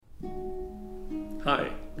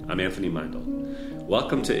Hi, I'm Anthony Meindl.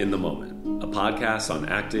 Welcome to In the Moment, a podcast on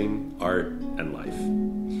acting, art, and life.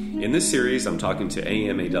 In this series, I'm talking to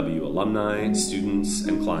AMAW alumni, students,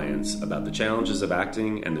 and clients about the challenges of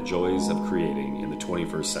acting and the joys of creating in the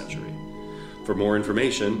 21st century. For more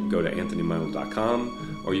information, go to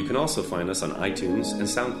anthonymeindl.com, or you can also find us on iTunes and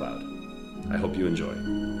SoundCloud. I hope you enjoy.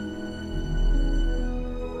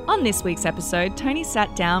 On this week's episode, Tony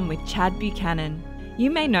sat down with Chad Buchanan. You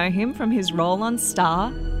may know him from his role on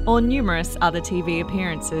Star or numerous other TV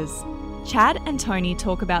appearances. Chad and Tony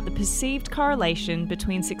talk about the perceived correlation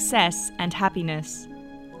between success and happiness.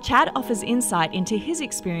 Chad offers insight into his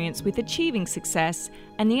experience with achieving success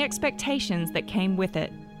and the expectations that came with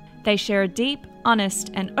it. They share a deep,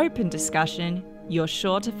 honest, and open discussion you're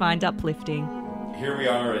sure to find uplifting. Here we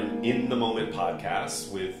are in the Moment podcast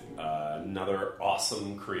with another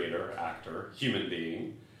awesome creator, actor, human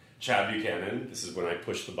being, Chad Buchanan. This is when I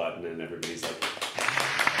push the button and everybody's like,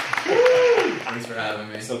 woo! Thanks for having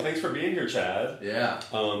me. So thanks for being here, Chad. Yeah.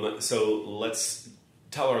 So let's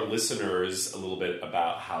tell our listeners a little bit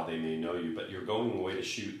about how they may know you, but you're going away to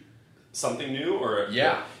shoot something new? Or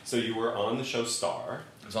yeah. So you were on the show Star.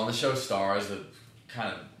 I was on the show Star as the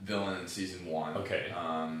kind of villain in season 1. Okay.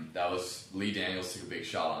 That was Lee Daniels took a big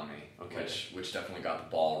shot on me, okay. which definitely got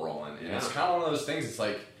the ball rolling. And yeah. It's kind of one of those things.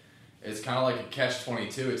 It's kind of like a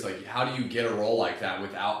catch-22. It's like, how do you get a role like that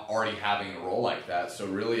without already having a role like that? So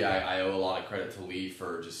really, I owe a lot of credit to Lee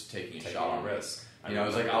for just taking a shot on risk. You know,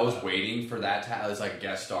 I was waiting for that. It's like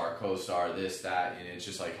guest star, co-star, this, that, and it's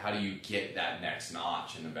just like, how do you get that next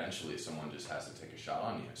notch? And eventually, someone just has to take a shot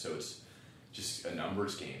on you. So it's just a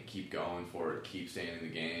numbers game. Keep going for it. Keep staying in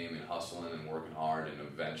the game and hustling and working hard, and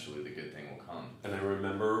eventually the good thing will come. And I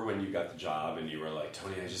remember when you got the job and you were like,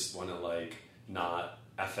 Tony, I just want to not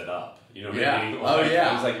F it up. You know what I mean?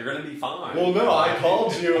 I was like, you're going to be fine. Well, no, I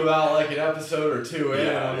called you about an episode or two in,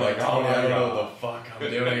 and I'm like, Tony, I don't know what the fuck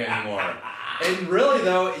I'm doing anymore. And really,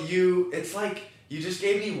 though, you just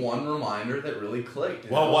gave me one reminder that really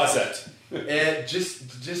clicked. What was it? And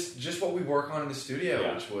just what we work on in the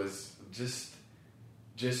studio, which was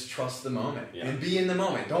just trust the moment and be in the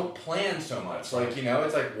moment. Don't plan so much.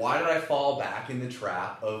 It's like, why did I fall back in the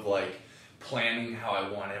trap of planning how I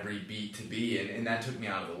want every beat to be, and that took me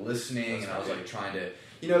out of the listening. I was trying to,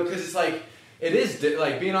 because it's it is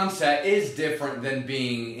being on set is different than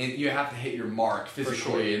being you have to hit your mark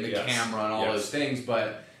physically and the camera and all those things,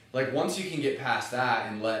 but once you can get past that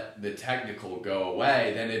and let the technical go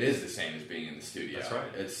away, then it is the same as being in the studio. That's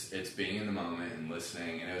right. It's being in the moment and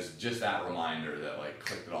listening, and it was just that reminder that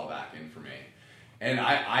clicked it all back in for me. And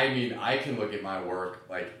I can look at my work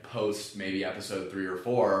post maybe episode 3 or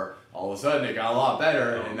 4. All of a sudden, it got a lot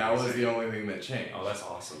better, and that was the only thing that changed. Oh, that's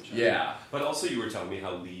awesome, Chad. Yeah. But also, you were telling me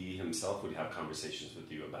how Lee himself would have conversations with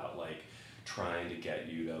you about trying to get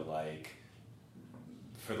you to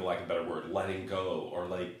for the lack of a better word, letting go, or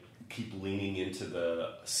keep leaning into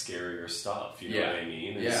the scarier stuff. You know what I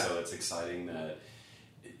mean? And so it's exciting that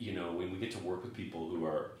when we get to work with people who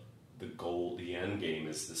are the end game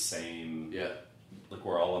is the same. Yeah.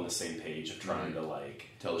 We're all on the same page of trying to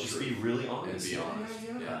tell just be really honest. And be honest.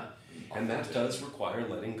 Yeah. And that does require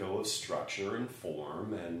letting go of structure and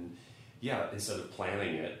form, and instead of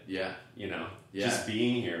planning it, just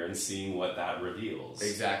being here and seeing what that reveals.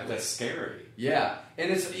 Exactly. That's scary. Yeah.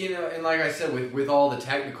 And it's and like I said, with all the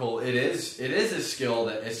technical, it is a skill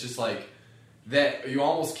that it's just that you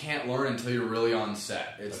almost can't learn until you're really on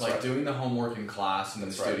set. It's doing the homework in class and in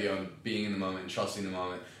the studio and being in the moment and trusting the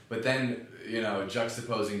moment. But then,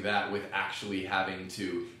 juxtaposing that with actually having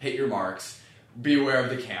to hit your marks, be aware of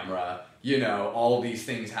the camera, all of these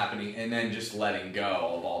things happening, and then just letting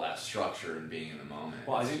go of all that structure and being in the moment.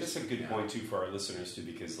 Well, I think that's a good point, too, for our listeners, too,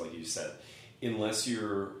 because like you said, unless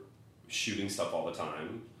you're shooting stuff all the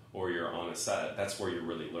time or you're on a set, that's where you're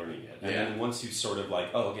really learning it. And then once you sort of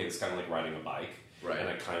it's kind of like riding a bike. Right. And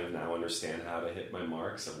I kind of now understand how to hit my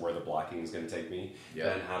marks and where the blocking is going to take me. Yeah.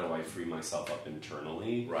 Then how do I free myself up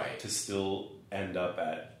internally to still end up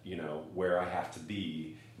at, where I have to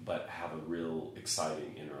be, but have a real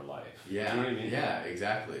exciting inner life. Yeah. Do you know what I mean? Yeah,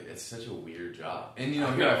 exactly. It's such a weird job. And, here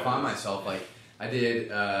I find myself, I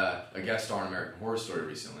did a guest star on American Horror Story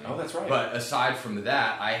recently. Oh, that's right. But aside from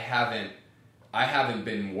that, I haven't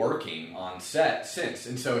been working on set since.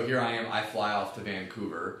 And so here I am. I fly off to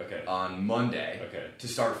Vancouver on Monday to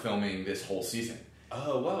start filming this whole season.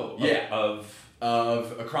 Oh, whoa. Yeah. Of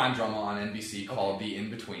of a crime drama on NBC called The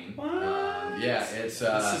In-Between. It's...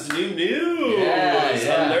 this is new.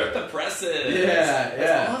 Yeah. Alert the presses.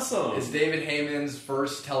 That's awesome. It's David Heyman's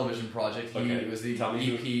first television project. He was the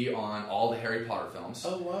EP on all the Harry Potter films.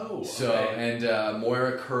 Oh, whoa. So, and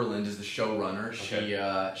Moira Kurland is the showrunner.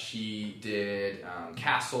 She did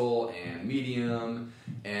Castle and Medium,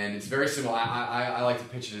 and it's very similar. I like to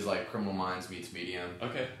pitch it as like Criminal Minds meets Medium.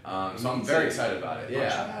 Okay. So I'm very excited about it.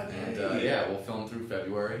 Yeah. And we'll film through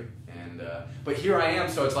February. And but here I am.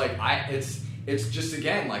 So it's like it's just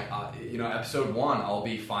again like episode 1. I'll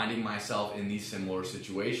be finding myself in these similar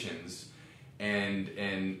situations.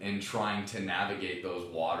 And trying to navigate those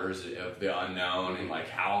waters of the unknown and like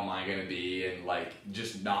how am I going to be and like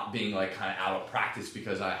just not being like kind of out of practice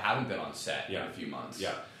because I haven't been on set in a few months.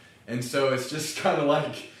 Yeah, and so it's just kind of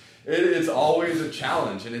like it's always a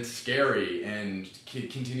challenge and it's scary and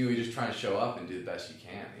continually just trying to show up and do the best you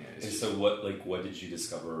can. Yeah, and so what did you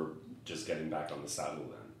discover just getting back on the saddle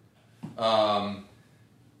then?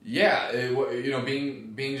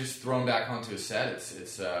 Being just thrown back onto a set.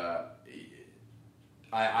 It's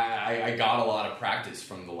I got a lot of practice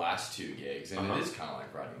from the last 2 gigs, and it is kind of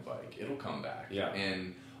like riding a bike. It'll come back. Yeah.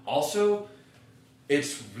 And also,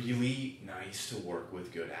 it's really nice to work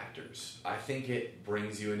with good actors. I think it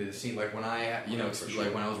brings you into the scene. Like when I,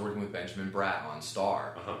 like when I was working with Benjamin Bratt on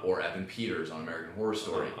Star, or Evan Peters on American Horror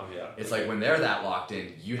Story. It's like when they're that locked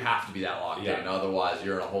in, you have to be that locked in. Otherwise,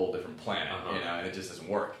 you're on a whole different planet, and it just doesn't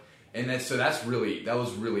work. And that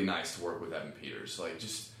was really nice to work with Evan Peters. Like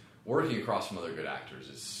just working across from other good actors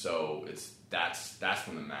that's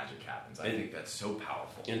when the magic happens. I think that's so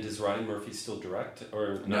powerful. And does Ryan Murphy still direct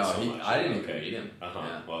or no? Not so much? I didn't even meet him.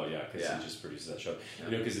 Well, because he just produced that show.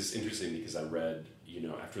 Because it's interesting because I read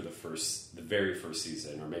after the very first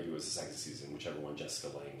season, or maybe it was the second season, whichever one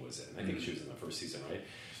Jessica Lange was in. I think she was in the first season, right?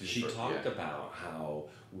 She talked about how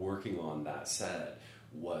working on that set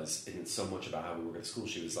was, and it's so much about how we work at school.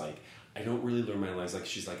 She was like, I don't really learn my lines. Like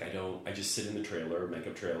she's like, I just sit in the trailer,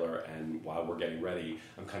 makeup trailer, and while we're getting ready,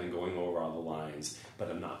 I'm kind of going over all the lines, but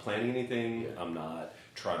I'm not planning anything. I'm not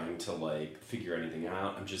trying to like figure anything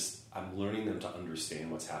out. I'm learning them to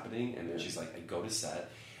understand what's happening. And then she's like, I go to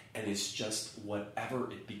set, and it's just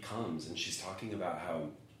whatever it becomes. And she's talking about how,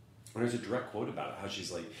 and there's a direct quote about it, how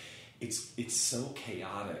she's like, it's so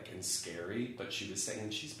chaotic and scary, but she was saying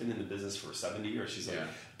she's been in the business for 70 years. She's like,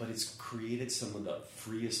 but it's created some of the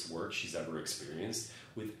freest work she's ever experienced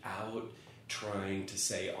without trying to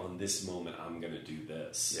say, on this moment, I'm going to do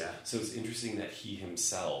this. Yeah. So it's interesting that he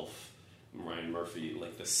himself, Ryan Murphy,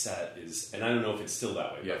 like the set is, and I don't know if it's still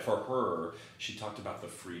that way, but for her, she talked about the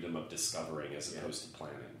freedom of discovering as opposed to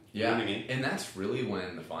planning. You know what I mean? And that's really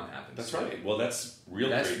when the fun happens. That's right. Well, that's real.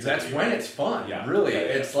 That's when it's fun. Yeah. Really.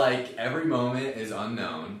 It's like every moment is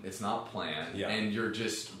unknown. It's not planned. Yeah. And you're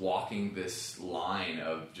just walking this line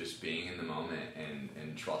of just being in the moment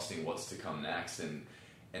and trusting what's to come next. And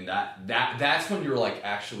that's when you're like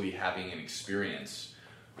actually having an experience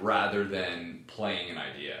rather than playing an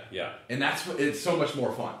idea. Yeah. And it's so much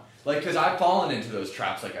more fun. Like, because I've fallen into those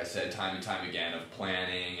traps, like I said, time and time again, of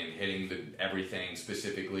planning and hitting everything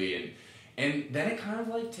specifically, and then it kind of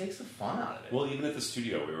like takes the fun out of it. Well, even at the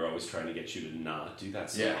studio, we were always trying to get you to not do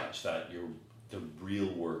that so much, that the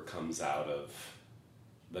real work comes out of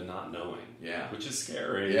the not knowing, which is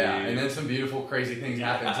scary. Yeah, and then some beautiful, crazy things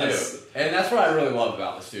happen too. And that's what I really love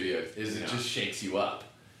about the studio, is it just shakes you up,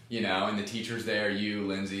 and the teachers there, you,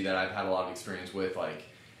 Lindsay, that I've had a lot of experience with, like,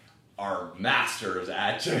 are masters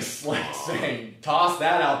at just like saying, toss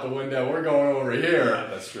that out the window, we're going over here. Yeah,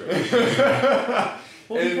 that's true.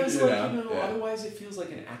 Well, because otherwise it feels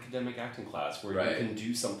like an academic acting class where you can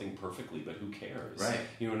do something perfectly, but who cares? Right.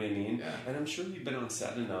 You know what I mean? Yeah. And I'm sure you've been on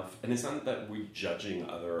set enough, and it's not that we're judging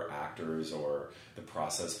other actors or the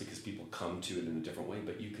process, because people come to it in a different way,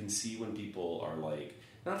 but you can see when people are like,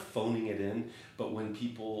 not phoning it in, but when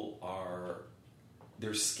people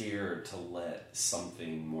they're scared to let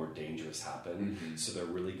something more dangerous happen, so they're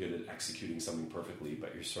really good at executing something perfectly,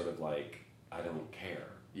 but you're sort of like, I don't care.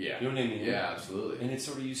 Yeah. You know what I mean? Yeah, absolutely. And it's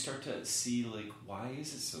sort of, you start to see, like, why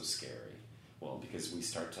is it so scary? Well, because we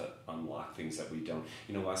start to unlock things that we don't.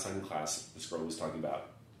 Last time in class, this girl was talking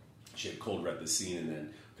about, she had cold read the scene, and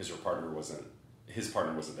then, because his partner wasn't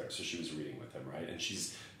there, so she was reading with him, right? And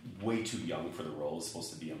she's way too young for the role,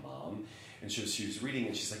 supposed to be a mom. And she was reading,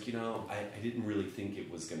 and she's like, I didn't really think it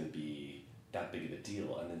was going to be that big of a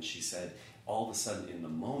deal. And then she said, all of a sudden, in the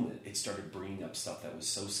moment, it started bringing up stuff that was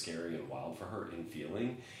so scary and wild for her in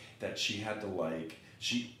feeling that she had to, like,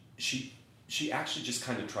 she she actually just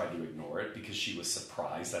kind of tried to ignore it because she was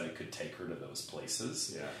surprised that it could take her to those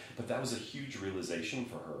places. Yeah. But that was a huge realization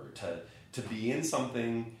for her to be in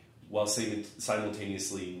something while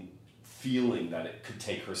simultaneously feeling that it could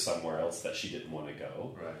take her somewhere else that she didn't want to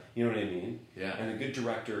go. Right. You know what I mean? Yeah. And a good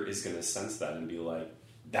director is going to sense that and be like,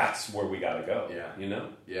 that's where we got to go. Yeah. You know?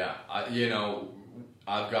 Yeah.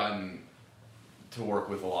 I've gotten to work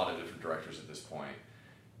with a lot of different directors at this point,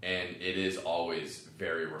 and it is always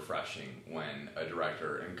very refreshing when a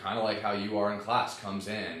director, and kind of like how you are in class, comes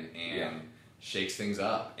in and shakes things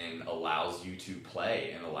up and allows you to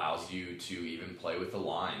play and allows you to even play with the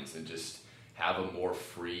lines and just have a more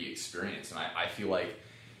free experience. And I feel like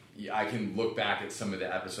I can look back at some of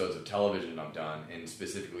the episodes of television I've done and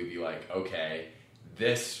specifically be like, okay,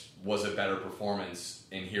 this was a better performance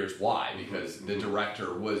and here's why, because the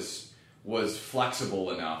director was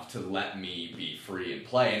flexible enough to let me be free and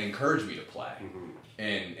play and encourage me to play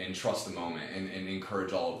and trust the moment and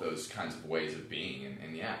encourage all of those kinds of ways of being.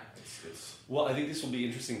 And yeah, it's... Well, I think this will be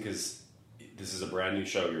interesting because this is a brand new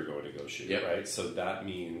show you're going to go shoot, right? So that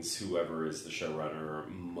means whoever is the showrunner,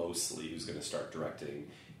 mostly who's going to start directing,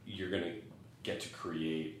 you're going to get to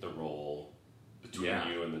create the role between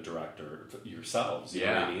you and the director yourselves. You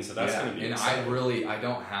know what I mean? So that's going to be exciting. And I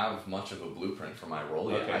don't have much of a blueprint for my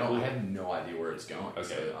role yet. Okay, I have no idea where it's going. Okay.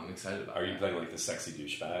 So I'm excited about it. Are you playing like the sexy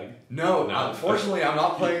douchebag? No. Unfortunately, I'm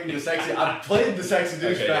not playing the sexy... I've played the sexy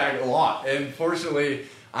douchebag a lot. And fortunately,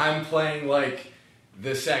 I'm playing like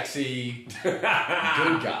the sexy good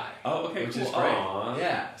guy. Oh, okay, which cool. is great. Aww.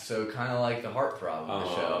 Yeah, so kind of like the heartthrob of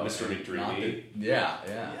the show. Mr. McDreamy. Yeah.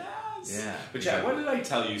 Yes. Yeah. But Chad, what did I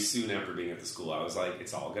tell you soon after being at the school? I was like,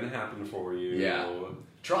 it's all going to happen for you. Yeah.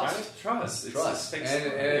 Trust. Right? Trust. And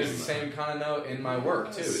it's the same kind of note in my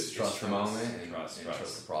work, too. It's trust the moment and trust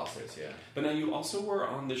the process, But now you also were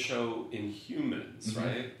on the show Inhumans,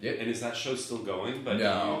 right? Yep. And is that show still going? But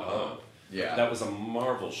No. Yeah. That was a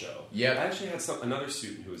Marvel show. Yeah. I actually had another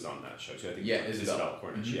student who was on that show, too. I think Isabel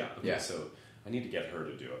Cornish. Mm-hmm. Yeah. Okay, yeah. So I need to get her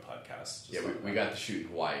to do a podcast. Yeah, we got to shoot in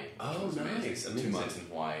Hawaii. Oh, nice. Amazing. 2 months in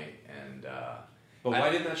Hawaii. And, but why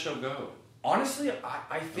didn't that show go? Honestly,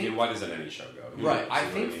 I think... I mean, why doesn't any show go? Right. I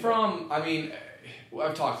think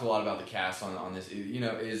I've talked a lot about the cast on this,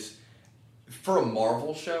 is... For a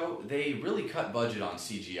Marvel show, they really cut budget on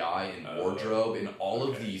CGI and wardrobe and all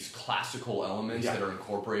of these classical elements that are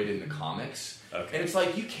incorporated in the comics. Okay. And it's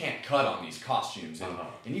like, you can't cut on these costumes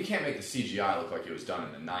and you can't make the CGI look like it was done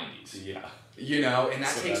in the 90s. Yeah. And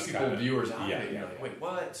that takes viewers out of it. Like, wait,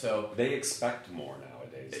 what? So they expect more nowadays.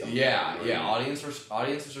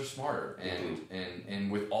 Audiences are smarter,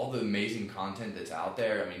 and with all the amazing content that's out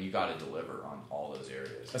there, I mean, you got to deliver on all those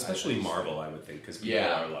areas. Especially Marvel, I would think, because people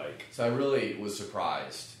are like. So I really was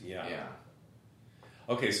surprised. Yeah.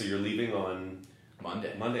 Okay, so you're leaving on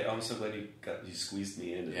Monday. Oh, I'm so glad you squeezed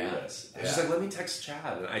me in to do this. I was just just like, let me text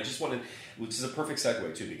Chad, and I just wanted, which is a perfect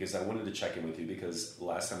segue too, because I wanted to check in with you because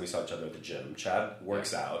last time we saw each other at the gym, Chad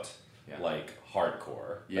works out. Like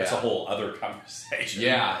hardcore. That's a whole other conversation.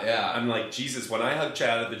 I'm like, Jesus, when I hug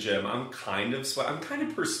Chad at the gym, I'm kind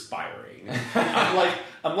of perspiring.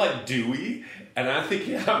 I'm like dewy, and I'm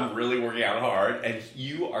thinking I'm really working out hard, and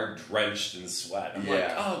you are drenched in sweat. I'm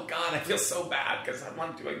like, oh God, I feel so bad because I'm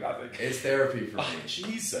not doing nothing. It's therapy for me.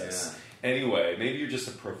 Jesus. Anyway, maybe you're just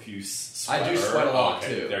a profuse sweater. I do sweat a lot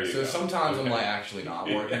too. There you go. Sometimes I'm like actually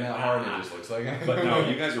not working that hard, and it just looks like it. But no,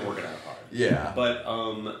 you guys are working out hard. Yeah. But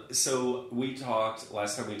so we talked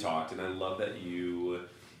last time we talked, and I love that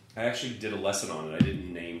I actually did a lesson on it. I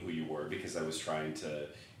didn't name who you were because I was trying to,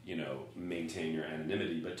 maintain your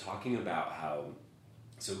anonymity. But talking about how,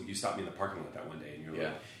 so you stopped me in the parking lot that one day, and you were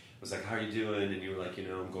like, I was like, how are you doing? And you were like,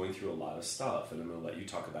 I'm going through a lot of stuff, and I'm going to let you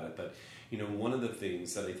talk about it. But one of the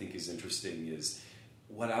things that I think is interesting is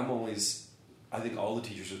what I think all the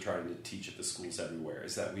teachers are trying to teach at the schools everywhere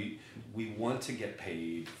is that we want to get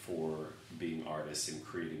paid for being artists and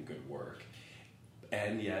creating good work,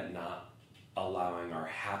 and yet not allowing our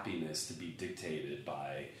happiness to be dictated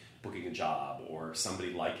by booking a job or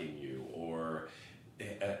somebody liking you or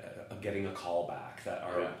getting a call back. That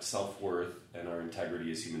our self-worth and our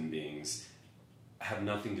integrity as human beings have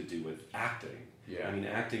nothing to do with acting. I mean,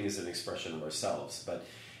 acting is an expression of ourselves, but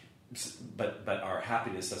our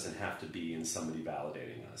happiness doesn't have to be in somebody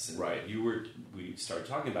validating us. And what we started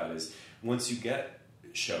talking about is once you get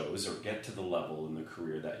shows or get to the level in the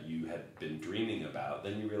career that you had been dreaming about,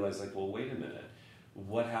 then you realize like, well, wait a minute,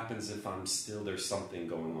 what happens if there's something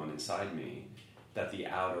going on inside me that the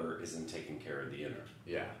outer isn't taking care of the inner?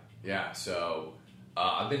 Yeah. So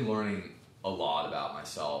I've been learning a lot about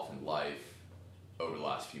myself and life over the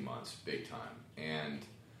last few months, big time. And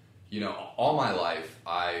all my life,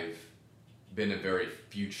 I've been a very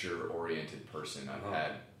future-oriented person. I've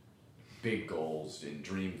had big goals and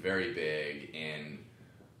dreamed very big, and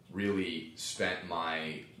really spent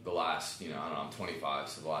the last, I'm 25,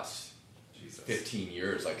 so the last 15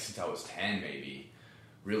 years, like since I was 10 maybe,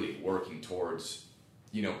 really working towards,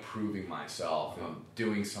 proving myself and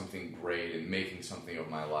doing something great and making something of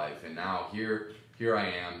my life. And now here I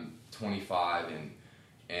am, 25,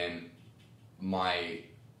 and my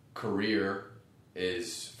career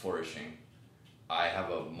is flourishing. I have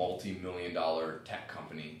a multi-million-dollar tech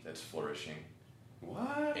company that's flourishing.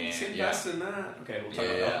 What? Let's invest in that. Okay, we'll talk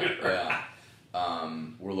about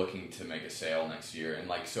that. We're looking to make a sale next year,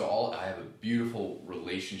 and I have a beautiful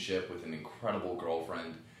relationship with an incredible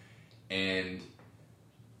girlfriend, and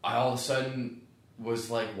I all of a sudden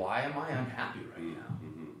was like, why am I unhappy right now?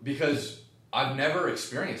 Mm-hmm. Because I've never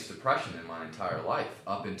experienced depression in my entire life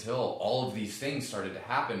up until all of these things started to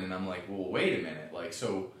happen, and I'm like, well, wait a minute,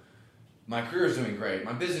 so my career is doing great,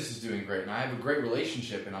 my business is doing great, and I have a great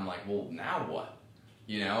relationship, and I'm like, well, now what?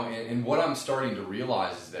 And what I'm starting to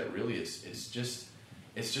realize is that really it's just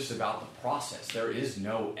about the process. There is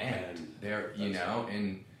no end there,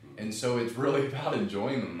 and so it's really about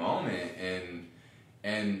enjoying the moment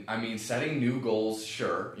and I mean, setting new goals.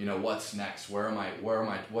 Sure, what's next? Where am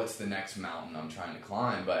I? What's the next mountain I'm trying to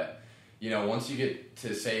climb? But once you get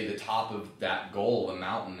to say the top of that goal, the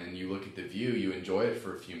mountain, and you look at the view, you enjoy it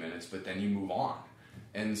for a few minutes, but then you move on.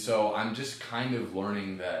 And so I'm just kind of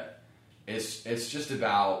learning that it's just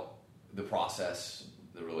about the process,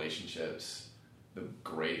 the relationships, the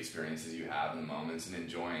great experiences you have in the moments, and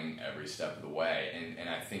enjoying every step of the way. And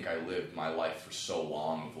I think I lived my life for so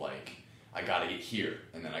long of I gotta get here,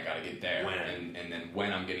 and then I gotta get there, and then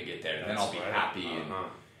when I'm gonna get there, then I'll be happy.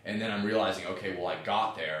 And then I'm realizing, okay, well, I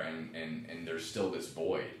got there, and there's still this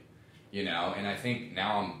void, And I think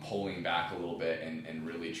now I'm pulling back a little bit and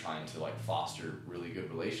really trying to foster really good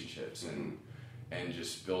relationships and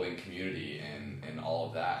just building community and all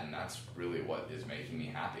of that, and that's really what is making me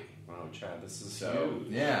happy. Wow, Chad, this is huge.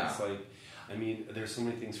 Yeah. It's there's so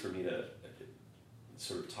many things for me to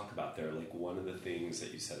sort of talk about there. One of the things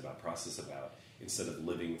that you said about process, about instead of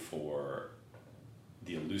living for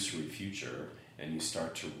the illusory future and you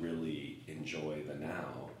start to really enjoy the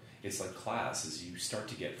now, it's like class, as you start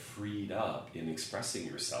to get freed up in expressing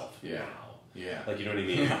yourself now. Yeah. You know what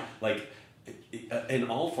I mean? In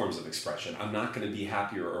all forms of expression, I'm not going to be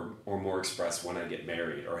happier or more expressed when I get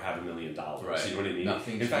married or have $1 million. Right. You know what I mean?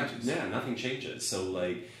 Nothing in changes. Fact, nothing changes.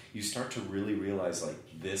 So you start to really realize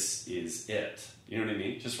this is it. You know what I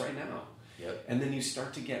mean? Just right now. Yep. And then you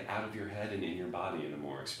start to get out of your head and in your body in a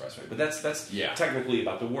more expressed way. But that's technically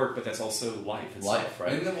about the work, but that's also life itself,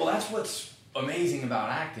 right? And that's what's amazing about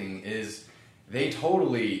acting is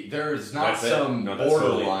there's not some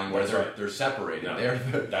borderline where they're separated.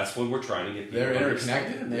 No, that's what we're trying to get people they're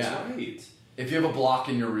interconnected. That's right. If you have a block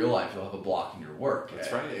in your real life, you'll have a block in your work.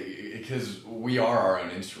 That's right. Because we are our own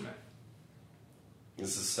instrument.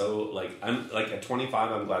 This is so, I'm at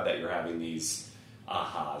 25, I'm glad that you're having these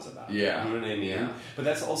ahas about it. Yeah. You know what I mean? Yeah. But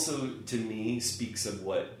that's also, to me, speaks of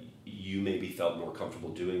what you maybe felt more comfortable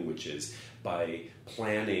doing, which is by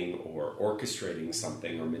planning or orchestrating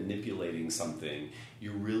something or manipulating something,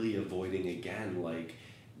 you're really avoiding, again,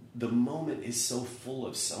 the moment is so full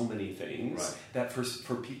of so many things that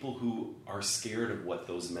for people who are scared of what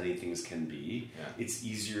those many things can be, it's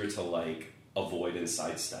easier to avoid and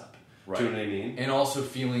sidestep. Right. Do you know what I mean? And also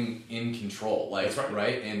feeling in control. That's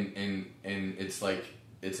right. And it's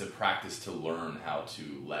it's a practice to learn how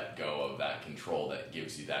to let go of that control that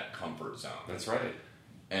gives you that comfort zone. That's right.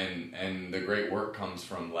 And the great work comes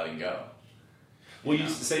from letting go. Well, you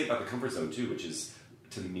used to say about the comfort zone too, which is,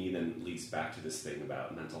 to me, then leads back to this thing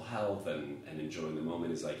about mental health and enjoying the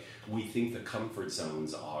moment, is we think the comfort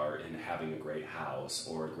zones are in having a great house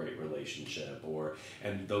or a great relationship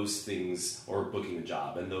and those things, or booking a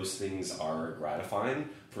job, and those things are gratifying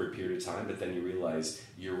for a period of time, but then you realize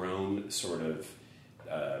your own sort of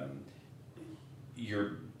your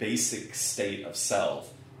basic state of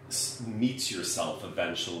self meets yourself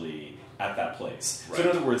eventually at that place. Right. So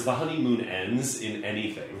in other words, the honeymoon ends in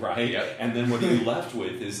anything, right? Yep. And then what you're left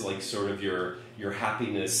with is sort of your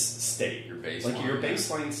happiness state. Your baseline. Your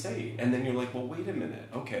baseline state. And then you're well, wait a minute,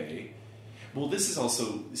 okay. Well, this is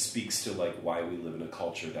also speaks to why we live in a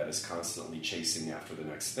culture that is constantly chasing after the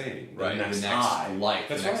next thing. Right. The next high. Life.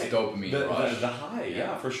 That's the next right. Dopamine rush. The high,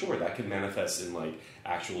 yeah, for sure. That can manifest in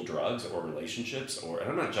actual drugs or relationships, and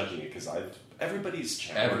I'm not judging it because everybody's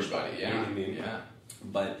challenged. Everybody, You know what I mean? Yeah.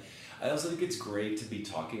 But I also think it's great to be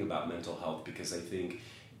talking about mental health, because I think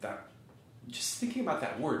that just thinking about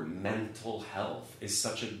that word, mental health, is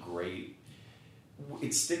such a great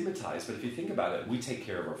it's stigmatized, but if you think about it, we take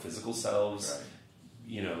care of our physical selves. Right.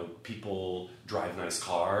 You know, people drive nice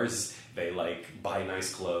cars, they like buy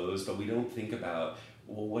nice clothes, but we don't think about,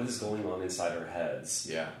 well, what is going on inside our heads?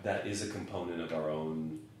 Yeah. That is a component of our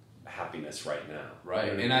own happiness right now.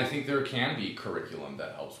 Right. You know And I think there can be curriculum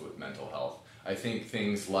that helps with mental health. I think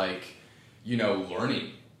things like, you know,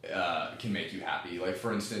 learning can make you happy. Like,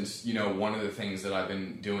 for instance, you know, one of the things that I've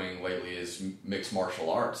been doing lately is mixed martial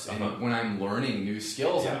arts. And when I'm learning new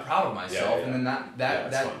skills, I'm proud of myself. And then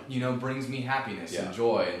that you know, brings me happiness and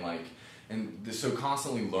joy. And like, so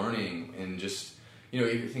constantly learning and just, you know,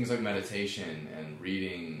 even things like meditation and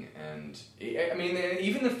reading and, I mean,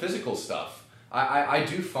 even the physical stuff. I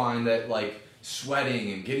do find that, like,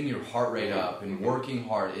 sweating and getting your heart rate up and working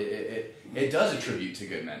hard, it does attribute to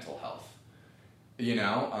good mental health. You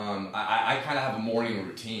know, I kind of have a morning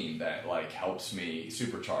routine that, like, helps me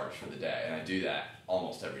supercharge for the day, and I do that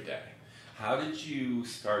almost every day. How did you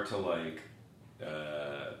start to, like,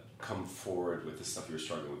 come forward with the stuff you were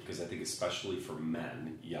struggling with? Because I think especially for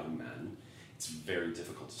men, young men, it's very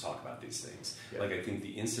difficult to talk about these things. Yeah. Like, I think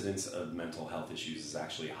the incidence of mental health issues is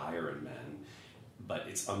actually higher in men, but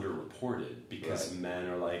it's underreported because men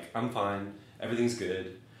are like, I'm fine, everything's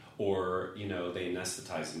good. Or, you know, they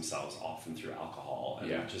anesthetize themselves often through alcohol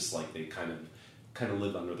and just like they kind of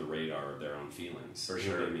live under the radar of their own feelings. For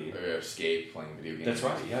sure. You know what I mean? Or escape playing video games. That's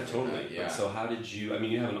right, yeah, totally. Yeah. So how did you, I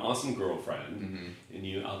mean, you have an awesome girlfriend and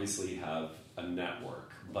you obviously have a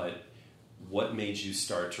network, but what made you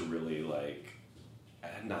start to really, like,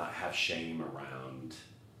 not have shame around,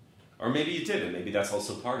 or maybe you didn't, maybe that's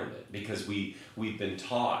also part of it, because we've been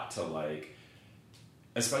taught to, like,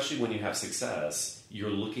 especially when you have success, you're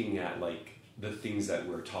looking at, like, the things that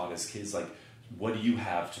we're taught as kids, like, what do you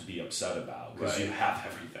have to be upset about? Because you have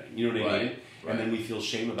everything. You know what I mean? Right. And then we feel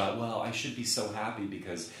shame about, well, I should be so happy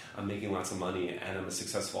because I'm making lots of money and I'm a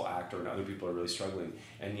successful actor and other people are really struggling.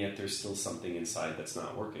 And yet there's still something inside that's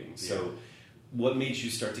not working. So what made you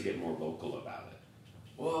start to get more vocal about it?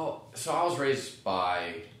 Well, so I was raised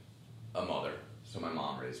by a mother. So my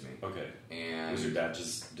mom raised me. Okay. And was your dad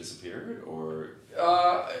just disappeared, or?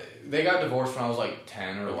 They got divorced when I was like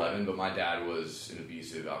 10 or 11, but my dad was an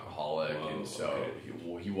abusive alcoholic, and so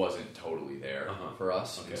he wasn't totally there for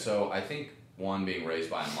us. Okay. And so I think, one, being raised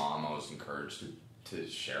by a mom, I was encouraged to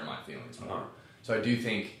share my feelings more. So I do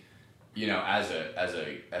think, you know, as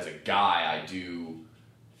a guy, I do,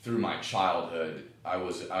 through my childhood, I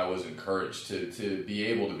was encouraged to be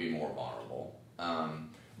able to be more vulnerable.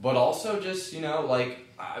 But also just, you know, like,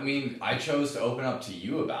 I mean, I chose to open up to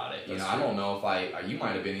you about it. You know, I don't know if you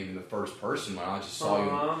might have been even the first person when I just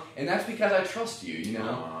saw you. And that's because I trust you, you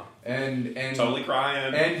know? And totally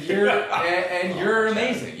crying. And you're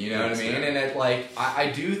amazing, you know what I mean? And it, like, I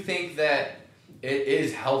do think that it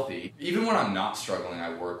is healthy. Even when I'm not struggling,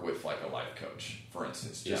 I work with, like, a life coach, for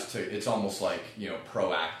instance. It's almost like, you know,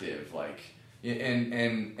 proactive, like,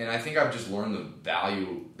 and I think I've just learned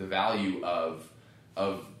the value of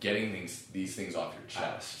getting these things off your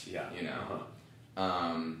chest, you know,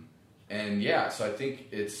 and so I think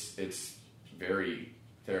it's very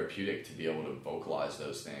therapeutic to be able to vocalize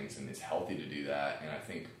those things, and it's healthy to do that. And I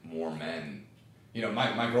think more men, you know,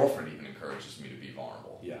 my girlfriend even encourages me to be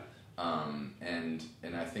vulnerable, and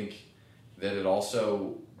I think that it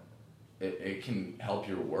also it can help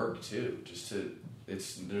your work too.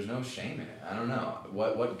 There's no shame in it. I don't know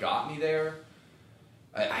what got me there.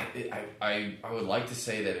 I would like to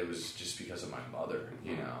say that it was just because of my mother,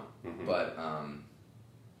 you know, but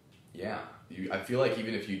I feel like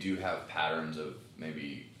even if you do have patterns of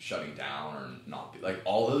maybe shutting down or not, like,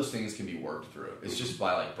 all those things can be worked through. It's just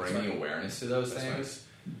by, like, bringing awareness to those things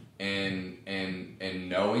and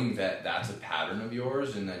knowing that that's a pattern of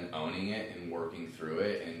yours, and then owning it and working through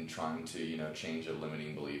it and trying to, you know, change a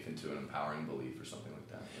limiting belief into an empowering belief or something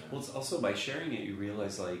like that. You know? Well, it's also by sharing it, you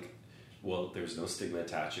realize, like, well, there's no stigma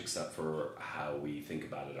attached except for how we think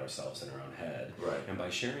about it ourselves in our own head. Right. And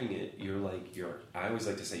by sharing it, I always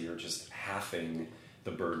like to say you're just halving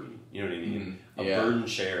the burden. You know what I mean? A burden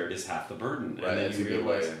shared is half the burden. Right, and then that's you a good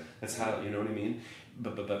realize way. That's how, you know what I mean?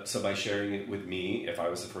 But so by sharing it with me, if I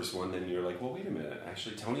was the first one, then you're like, well, wait a minute,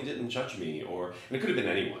 actually, Tony didn't judge me, and it could have been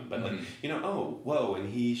anyone, but like, you know, oh, whoa, and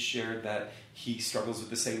he shared that he struggles with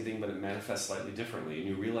the same thing, but it manifests slightly differently, and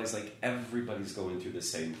you realize, like, everybody's going through the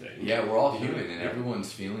same thing. Yeah, we're all human, and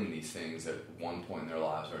everyone's feeling these things at one point in their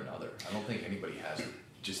lives or another. I don't think anybody has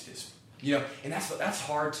just this. You know, and that's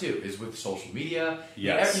hard too, is with social media.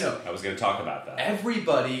 Yes, you know, I was going to talk about that.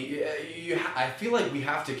 Everybody, I feel like we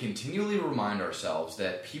have to continually remind ourselves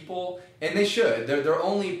that people, and they should, they're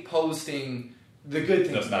only posting the good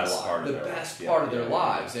things in their lives, the best part of their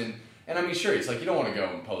lives. And And I mean, sure, it's like you don't want to go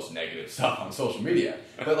and post negative stuff on social media,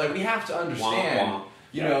 but like we have to understand,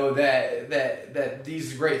 you know, that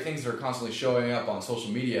these great things that are constantly showing up on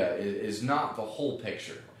social media is not the whole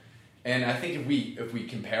picture. And I think if we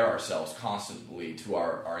compare ourselves constantly to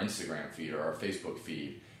our Instagram feed or our Facebook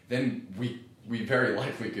feed, then we very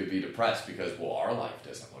likely could be depressed because, well, our life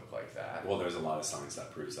doesn't look like that. Well, there's a lot of science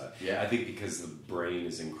that proves that. Yeah. I think because the brain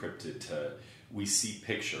is encrypted we see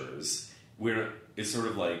pictures. It's sort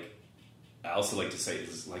of like, I also like to say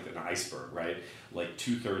it's like an iceberg, right? Like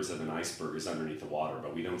 2/3 of an iceberg is underneath the water,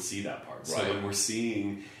 but we don't see that part. Right. So when we're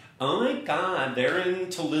seeing, oh my God, they're in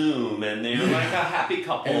Tulum and they're like a happy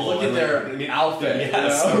couple. And look at their outfit.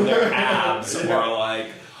 Yes, you know? or their abs, or like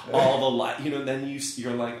all the light. You know, then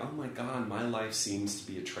you're like, oh my God, my life seems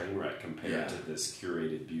to be a train wreck compared to this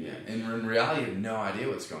curated beauty. Yeah. And in reality, you have no idea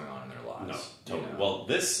what's going on in their lives. No, totally. You know? Well,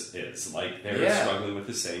 this is like they're struggling with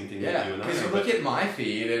the same thing that you and I are. Because you look at my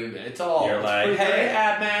feed and it's all. You're like, hey,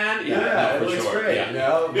 ad man. Yeah, it looks great. Yeah. You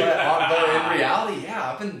know? But in reality,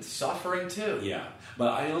 I've been suffering too. Yeah. But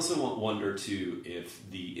I also wonder too if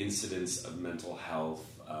the incidence of mental health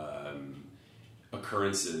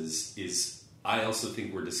occurrences is. I also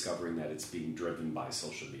think we're discovering that it's being driven by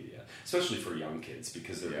social media, especially for young kids,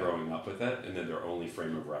 because they're growing up with it, and then their only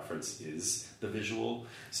frame of reference is the visual,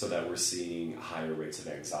 so that we're seeing higher rates of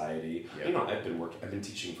anxiety. Yeah. You know, I've been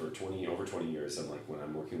teaching for over 20 years, and like when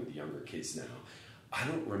I'm working with younger kids now, I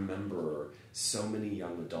don't remember so many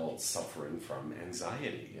young adults suffering from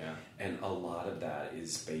anxiety. Yeah. And a lot of that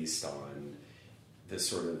is based on this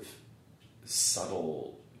sort of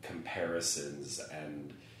subtle comparisons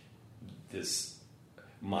and this,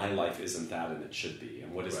 my life isn't that and it should be.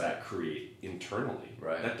 And what does that create internally?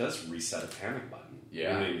 Right. That does reset a panic button. Yeah. You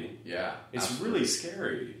know what I mean? Yeah. It's absolutely. really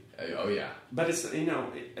scary. Oh, yeah. But it's, you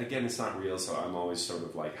know, again, it's not real, so I'm always sort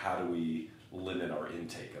of like, how do we limit our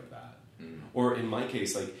intake of that? Mm. Or in my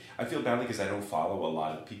case, like, I feel badly because I don't follow a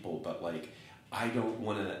lot of people, but like, I don't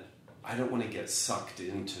want to get sucked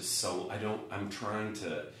into I'm trying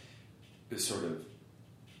to sort of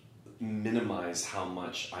minimize how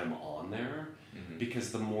much I'm on there,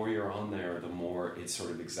 because the more you're on there, the more it sort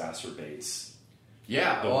of exacerbates the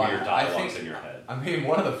weird dialogues in your head. I mean,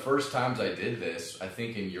 one of the first times I did this, I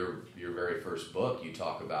think in your very first book, you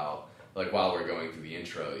talk about, like while we're going through the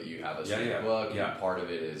intro, you have a book, and part of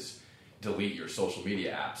it is delete your social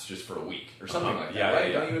media apps just for a week or something like that,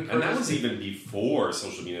 right? Don't you encourage and that was even before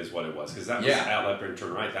social media is what it was, because that was Outlet Burn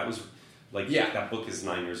Turn Right. That was like that book is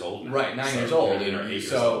 9 years old now. Right, 9 years old. And 8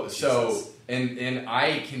 years old. So and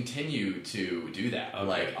I continue to do that. Okay.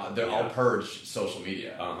 Like I'll purge social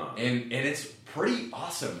media. And it's pretty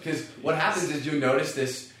awesome, because what happens is you notice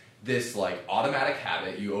this like automatic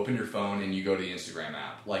habit. You open your phone and you go to the Instagram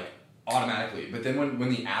app, like automatically. But then when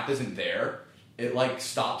the app isn't there, it like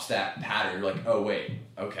stops that pattern. You're like, oh wait,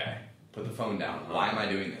 okay, put the phone down. Why am I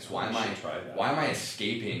doing this? Why am I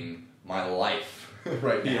escaping my life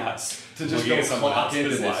right now? Yes. To just go clock into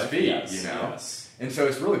this feed, you know? Yes. And so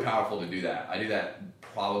it's really powerful to do that. I do that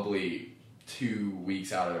probably 2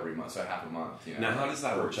 weeks out of every month, so half a month. You know? Now, how does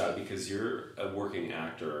that work out? Because you're a working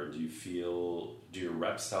actor. Do your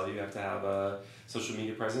reps tell you have to have a social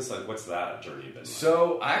media presence? Like, what's that journey been like?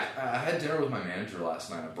 So I had dinner with my manager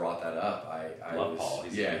last night. I brought that up. I love Paul.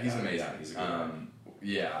 He's amazing. Yeah, he's a good guy.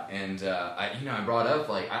 Yeah, and I brought up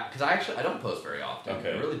like because I don't post very often.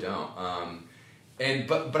 Okay. I really don't.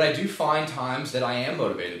 But I do find times that I am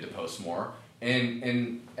motivated to post more,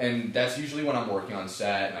 and that's usually when I'm working on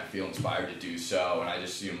set and I feel inspired to do so, and I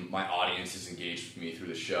just my audience is engaged with me through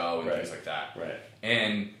the show and things like that. Right.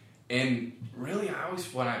 And really, I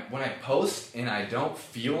always when I post and I don't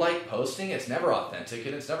feel like posting, it's never authentic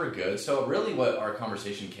and it's never good. So really, what our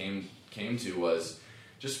conversation came to was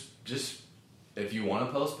just. If you want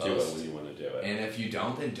to post. Do it when you want to do it. And if you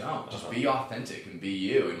don't, then don't. Just be authentic and be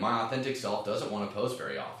you. And my authentic self doesn't want to post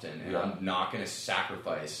very often. And I'm not going to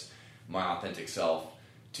sacrifice my authentic self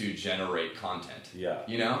to generate content. Yeah.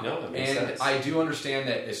 You know? No, that makes sense. I do understand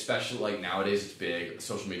that, especially like nowadays it's big.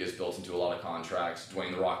 Social media is built into a lot of contracts.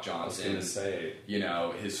 Dwayne "The Rock" Johnson. I was going to say. You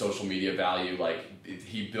know, his social media value, like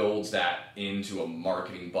he builds that into a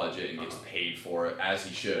marketing budget and gets paid for it, as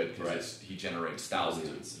he should, because he generates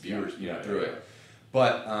thousands of viewers through it.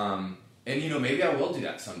 But and maybe I will do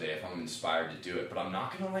that someday if I'm inspired to do it, but I'm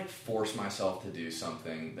not going to like force myself to do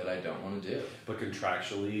something that I don't want to do. But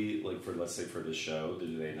contractually, like let's say for this show,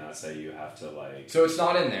 do they not say you have to like? So it's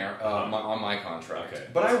not in there on my contract. Okay.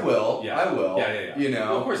 But I will. Yeah. I will. Yeah. You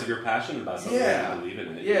know, well, of course, if you're passionate about something, you believe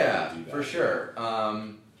in it. Yeah, you do that. for sure.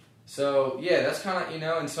 So yeah, that's kind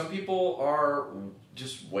of and some people are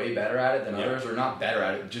just way better at it than others, or not better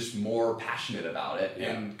at it, just more passionate about it,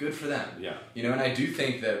 and good for them. Yeah. You know, and I do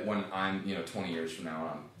think that when I'm, 20 years from now, and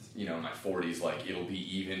I'm, in my 40s, like, it'll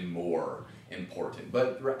be even more important.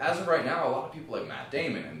 But as of right now, a lot of people like Matt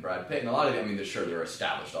Damon and Brad Pitt, and a lot of, they're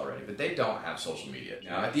established already, but they don't have social media.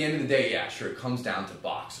 Now, at the end of the day, yeah, sure, it comes down to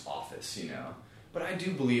box office, But I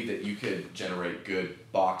do believe that you could generate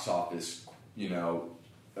good box office,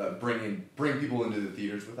 bring people into the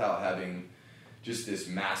theaters without having just this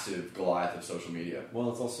massive Goliath of social media. Well,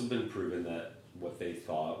 it's also been proven that what they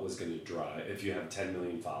thought was going to drive, if you have 10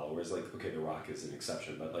 million followers, like, okay, The Rock is an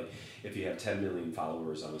exception, but like, if you have 10 million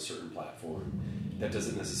followers on a certain platform, that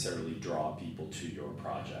doesn't necessarily draw people to your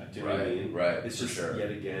project. You know what I mean? Right. It's just, yet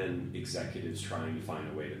again, executives trying to find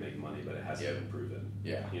a way to make money, but it hasn't been proven.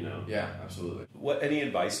 Yeah. Yeah, absolutely. Any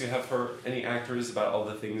advice you have for any actors about all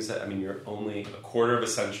the things that, you're only a quarter of a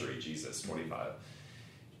century, Jesus, 25.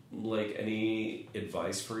 Like, any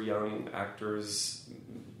advice for young actors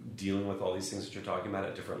dealing with all these things that you're talking about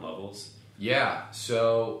at different levels? Yeah.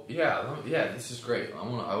 So this is great.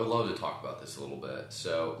 I would love to talk about this a little bit.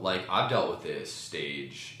 So, like, I've dealt with this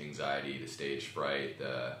stage anxiety, the stage fright,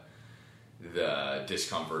 the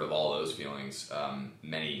discomfort of all those feelings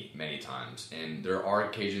many, many times, and there are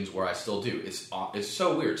occasions where I still do. It's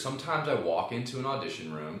so weird. Sometimes I walk into an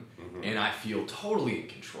audition room and I feel totally in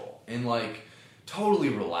control and like totally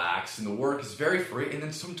relaxed, and the work is very free, and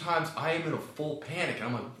then sometimes I am in a full panic and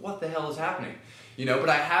I'm like, what the hell is happening? But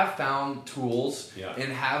I have found tools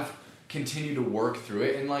and have continued to work through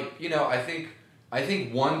it, and like, I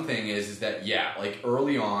think one thing is that, like,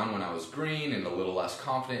 early on when I was green and a little less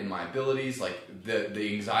confident in my abilities, like,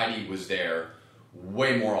 the anxiety was there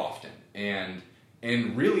way more often.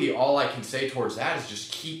 And really all I can say towards that is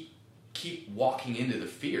just keep walking into the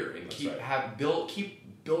fear and keep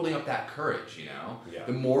building up that courage, Yeah.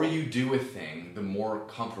 The more you do a thing, the more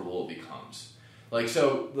comfortable it becomes. Like,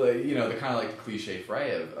 so, the kind of like the cliche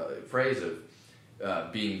phrase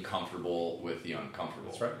of being comfortable with the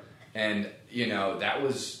uncomfortable. That's right. And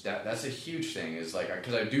that's a huge thing, is like,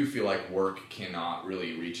 because I do feel like work cannot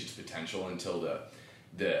really reach its potential until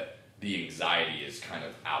the anxiety is kind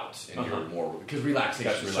of out and you're more, because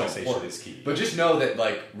relaxation is key. But just know that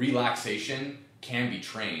like relaxation can be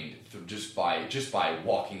trained just by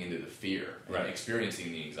walking into the fear and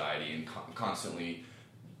experiencing the anxiety and constantly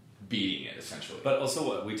beating it, essentially. But also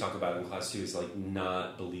what we talk about in class too is like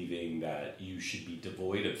not believing that you should be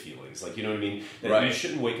devoid of feelings. Like, you know what I mean? That you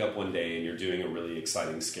shouldn't wake up one day and you're doing a really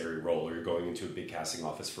exciting, scary role, or you're going into a big casting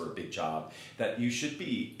office for a big job, that you should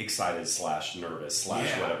be excited / nervous /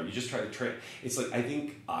 whatever. You just try to train. It's like, I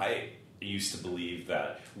think I used to believe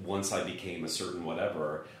that once I became a certain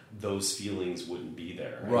whatever, those feelings wouldn't be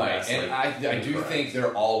there. Right. And I do think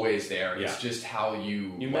they're always there. It's just how you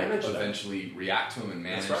manage eventually react to them and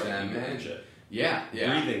manage them. You manage it. Yeah.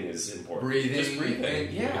 Breathing is important. Just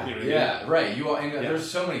breathing. Right.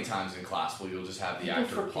 There's so many times in class where you'll just have the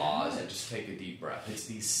actor pause and just take a deep breath. It's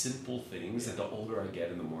these simple things that the older I get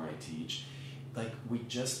and the more I teach, like, we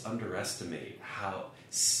just underestimate how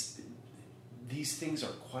these things are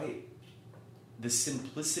quite... The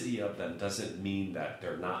simplicity of them doesn't mean that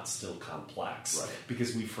they're not still complex,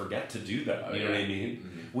 because we forget to do them. You know what I mean?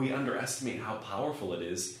 Mm-hmm. We underestimate how powerful it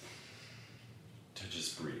is to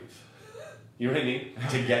just breathe. You know what I mean?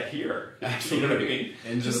 To get here. You know what I mean?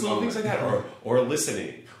 And just little things like that, or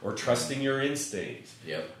listening, or trusting your instinct,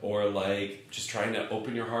 or like just trying to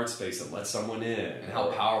open your heart space and let someone in. And how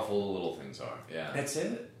powerful the little things are. Yeah, that's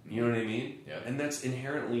it. You know what I mean? Yeah, and that's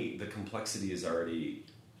inherently, the complexity is already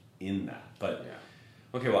in that. But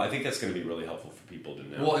okay, well, I think that's going to be really helpful for people to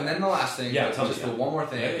know. Well, and then the last thing, one more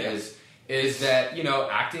thing is that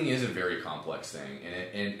acting is a very complex thing,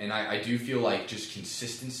 and I do feel like just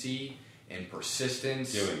consistency and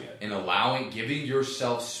persistence, doing it, and giving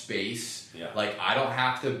yourself space. Like, I don't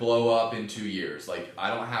have to blow up in 2 years. Like,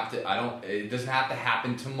 it doesn't have to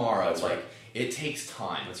happen tomorrow. That's like, right. It takes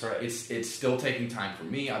time. That's right. It's still taking time for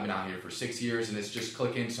me. I've been out here for 6 years, and it's just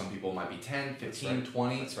clicking. Some people might be 10, 15,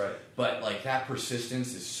 20. That's right. But, like, that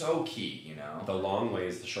persistence is so key, The long way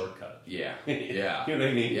is the shortcut. Yeah. You know what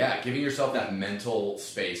I mean? Yeah, giving yourself that mental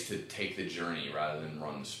space to take the journey rather than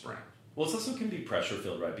run the sprint. Well, it also can be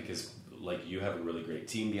pressure-filled, right? Because, like, you have a really great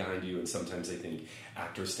team behind you, and sometimes they think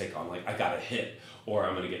actors take on, like, I got to hit, or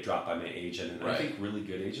I'm going to get dropped by my agent. And I think really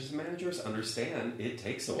good agents and managers understand it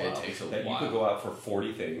takes a while. It takes a while. That you could go out for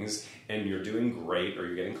 40 things, and you're doing great, or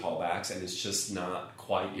you're getting callbacks, and it's just not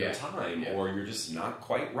quite your time, or you're just not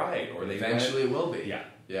quite right. Or eventually it will be.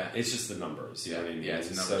 Yeah. It's just the numbers. You know what I mean? Yeah,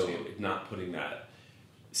 it's a numbers so game. not putting that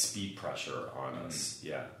speed pressure on us.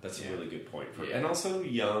 Yeah, that's a really good point. And also,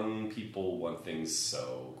 young people want things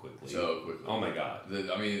so quickly. Oh my god!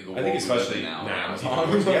 I think especially now.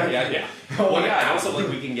 Yeah. Well, yeah, and also like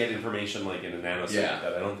we can get information like in a nanosecond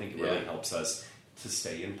that I don't think really helps us to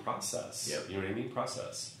stay in process. Yep. You know what I mean?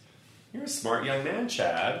 Process. You're a smart young man,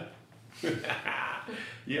 Chad.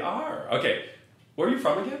 You are. Okay, where are you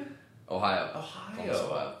from again? Ohio.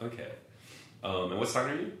 Okay. And what sign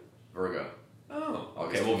are you? Virgo. Oh,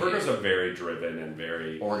 okay. Well, Virgos are very driven and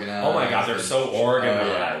very organized. Oh my god, they're so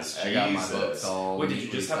organized. I got my books all. Wait, did you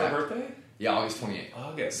just have a birthday? Yeah, August 28th.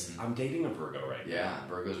 August. I'm dating a Virgo right now. Yeah,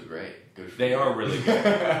 Virgos are great. Good for They are really good.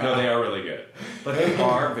 No, they are really good. But they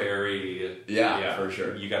are very... Yeah, for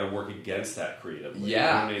sure. You got to work against that creatively.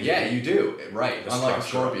 Yeah, you do. Right. Unlike a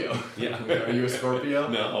Scorpio. Yeah. Are you a Scorpio?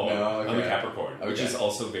 No. Okay. I'm a Capricorn, which is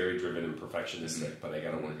also very driven and perfectionistic, but I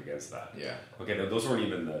got to work against that. Yeah. Okay, now those weren't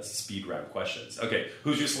even the speed round questions. Okay,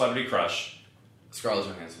 who's your celebrity crush? Scarlett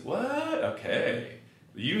Johansson. What? Okay.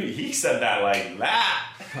 He said that like that.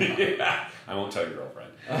 Yeah. I won't tell your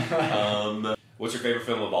girlfriend. What's your favorite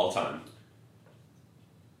film of all time?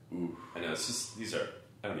 Ooh. I know, it's just, these are,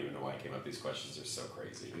 I don't even know why I came up with these questions. They're so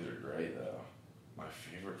crazy. These are great, though. My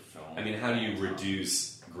favorite film. I mean, how do you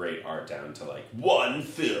reduce great art down to like one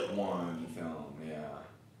film? One film, yeah.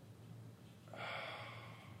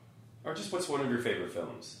 Or just what's one of your favorite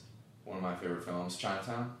films? One of my favorite films,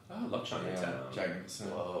 Chinatown. Oh, I love Chinatown. Yeah, Jack Nicholson.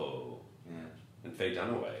 Whoa. Yeah. And Faye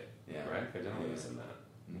Dunaway. Yeah. Right? Faye Dunaway was in that.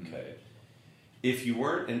 Mm-hmm. Okay. If you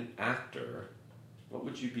weren't an actor, what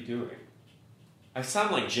would you be doing? I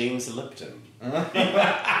sound like James Lipton.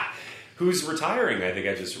 Who's retiring, I think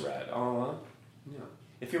I just read. Yeah.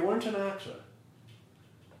 If you weren't an actor.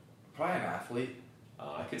 Probably an athlete.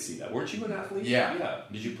 I could see that. Weren't you an athlete? Yeah.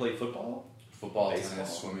 Did you play football? Football, baseball,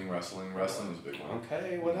 tennis, swimming, wrestling. Wrestling was a big one.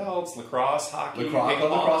 Okay, what else? Lacrosse, hockey,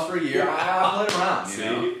 lacrosse for a year. I played around, See?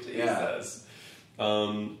 you know? Jesus.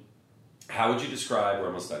 How would you describe, we're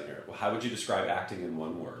almost done here, how would you describe acting in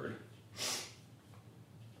one word?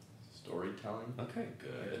 Storytelling. Okay,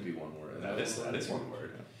 good. It can be one word. That is one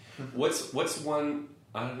word. Yeah. What's one,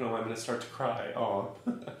 I don't know, I'm going to start to cry. Oh.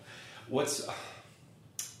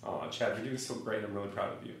 Chad, you're doing so great. I'm really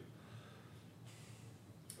proud of you.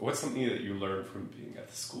 What's something that you learned from being at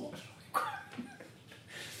the school?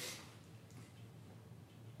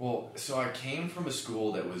 Well, so I came from a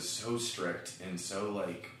school that was so strict and so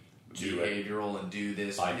like behavioral and do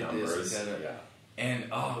this, by do numbers, this, yeah. And it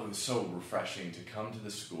was so refreshing to come to the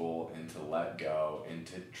school and to let go and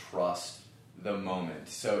to trust the moment.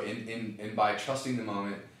 So in by trusting the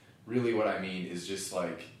moment, really what I mean is just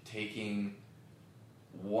like taking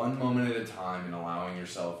one moment at a time and allowing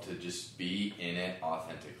yourself to just be in it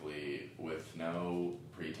authentically with no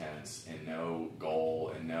pretense and no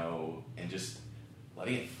goal and just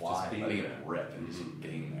letting it fly, letting it rip and just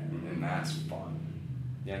being there. And that's fun.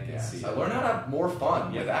 Yeah, I can see so I learned how to have more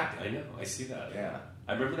fun with acting. I know, I see that. Yeah.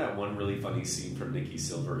 I remember that one really funny scene from Nikki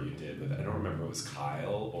Silver you did with, I don't remember if it was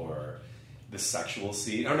Kyle or the sexual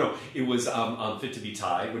scene. Oh no, it was Fit to Be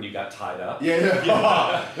Tied when you got tied up.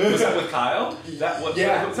 Yeah. Was that with Kyle?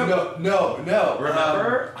 No.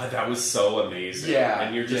 Remember? That was so amazing. Yeah.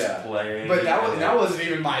 And you're just playing. But that wasn't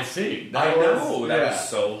even my scene. That was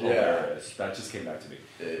so hilarious. Yeah. That just came back to me.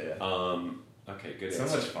 Yeah. Okay, good. So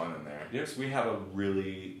much fun in there. Yes, we have a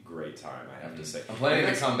really great time, I have to say. I'm planning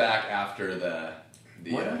to come back after the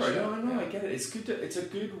whatever. No, I get it. It's good. It's a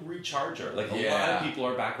good recharger. Like a lot of people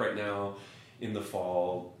are back right now in the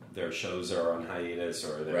fall. Their shows are on hiatus,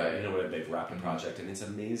 or they've wrapped a project, and it's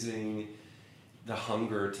amazing the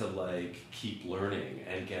hunger to like keep learning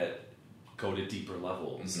and go to deeper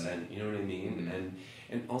levels, and you know what I mean.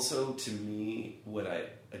 And also to me,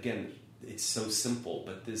 it's so simple,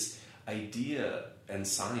 but this idea and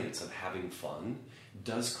science of having fun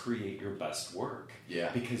does create your best work.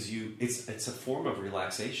 Yeah. Because it's a form of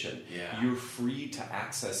relaxation. Yeah. You're free to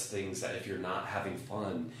access things that if you're not having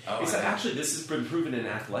fun. Actually, this has been proven in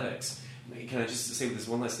athletics. Can I just say this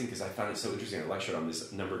one last thing, because I found it so interesting. I lectured on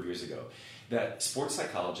this a number of years ago. That sports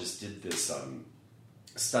psychologists did this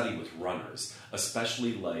study with runners,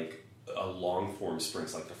 especially like a long form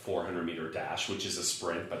sprints, like the 400-meter dash, which is a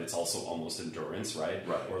sprint, but it's also almost endurance, right?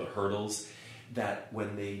 Or the hurdles. That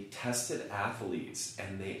when they tested athletes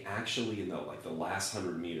and they actually, in the last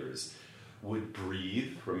 100 meters, would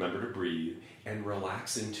remember to breathe, and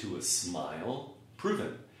relax into a smile,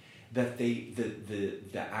 proven that the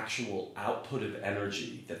actual output of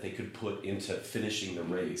energy that they could put into finishing the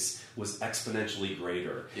race was exponentially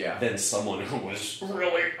greater than someone who was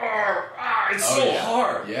really, it's so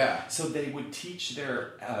hard. Yeah. So they would teach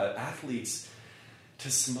their athletes to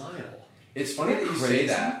smile. It's funny that you say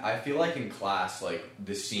that. I feel like in class, like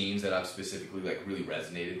the scenes that I've specifically like really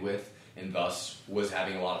resonated with and thus was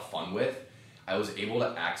having a lot of fun with, I was able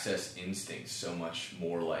to access instincts so much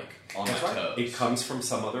more like on my toes. It comes from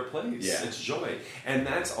some other place. Yeah. It's joy. And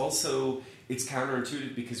that's also, it's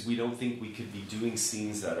counterintuitive because we don't think we could be doing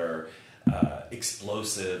scenes that are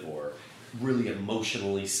explosive or really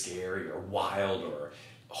emotionally scary or wild or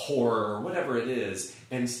horror or whatever it is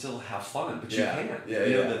and still have fun. But you can.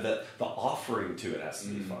 The offering to it has to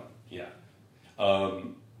be fun. Yeah.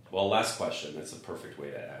 Well, last question. That's a perfect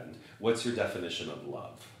way to end. What's your definition of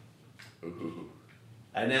love? Ooh.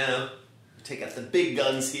 I know. Take out the big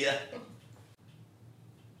guns here.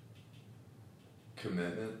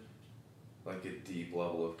 Commitment. Like a deep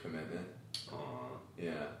level of commitment.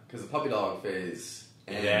 Yeah. Because the puppy dog phase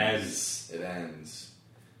ends. It ends.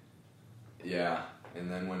 Yeah.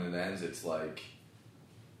 And then when it ends, it's like,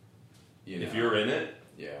 you know. If you're in it.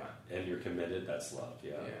 Yeah. And you're committed, that's love.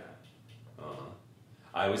 Yeah.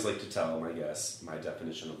 I always like to tell my guests my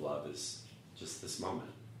definition of love is just this moment.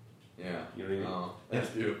 Yeah. You know what I mean? Oh, that's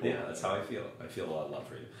beautiful. Yeah, that's how I feel. I feel a lot of love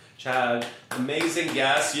for you. Chad, amazing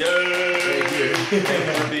guest. Yay! Thank you. Thank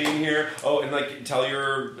you for being here. Oh, and like, tell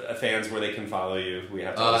your fans where they can follow you. We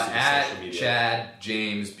have to list at social media. Chad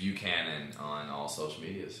James Buchanan on all social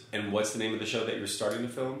medias. And what's the name of the show that you're starting to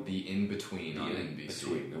film? The In Between on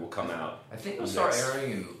NBC. It will come out. I think it'll start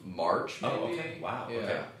airing in March. Maybe. Oh, okay. Wow. Yeah.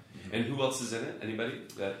 Okay. And who else is in it? Anybody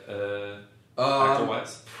that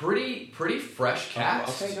actor-wise? Pretty fresh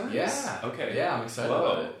cast. Okay, nice. Yeah. Okay. Yeah, I'm excited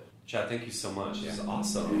about it. Chad, thank you so much. This is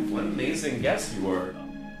awesome. What an amazing guest you were.